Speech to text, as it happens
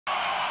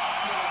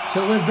So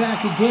we're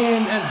back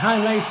again at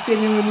Highlight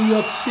Stadium in New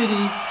York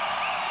City.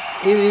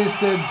 It is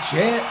the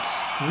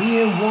Jets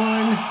 3-1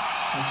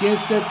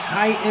 against the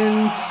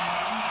Titans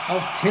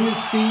of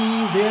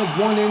Tennessee. They're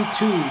 1-2.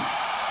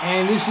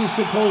 And this is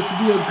supposed to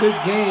be a good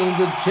game.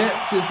 The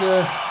Jets is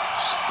a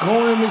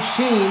scoring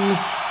machine,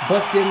 but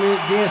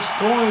their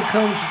scoring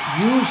comes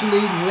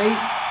usually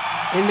late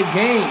in the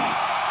game.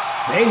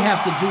 They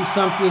have to do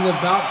something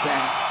about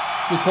that,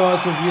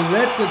 because if you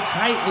let the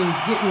Titans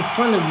get in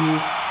front of you,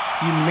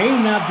 you may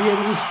not be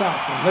able to stop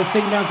them. Let's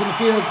take it down to the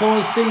field,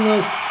 calling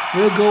signals.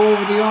 We'll go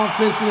over the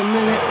offense in a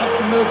minute. Up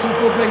the middle to the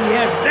fullback.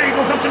 There he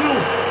goes up the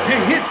middle.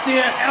 He hits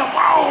there.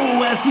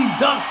 Wow, as he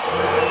ducks.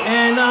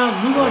 And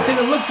we're going to take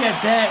a look at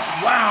that.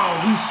 Wow,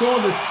 we saw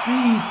the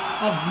speed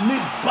of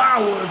Mick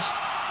Bowers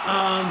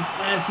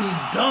as he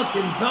dunked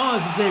and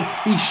dodged. Then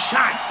he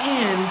shot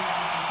in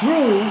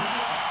through,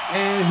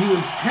 and he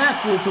was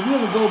tackled. So we're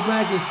going to go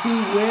back and see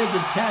where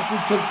the tackle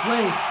took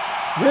place.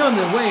 We're on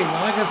the way.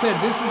 Well, like I said,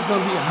 this is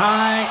going to be a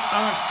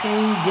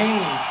high-octane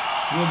game.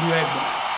 We'll be right back.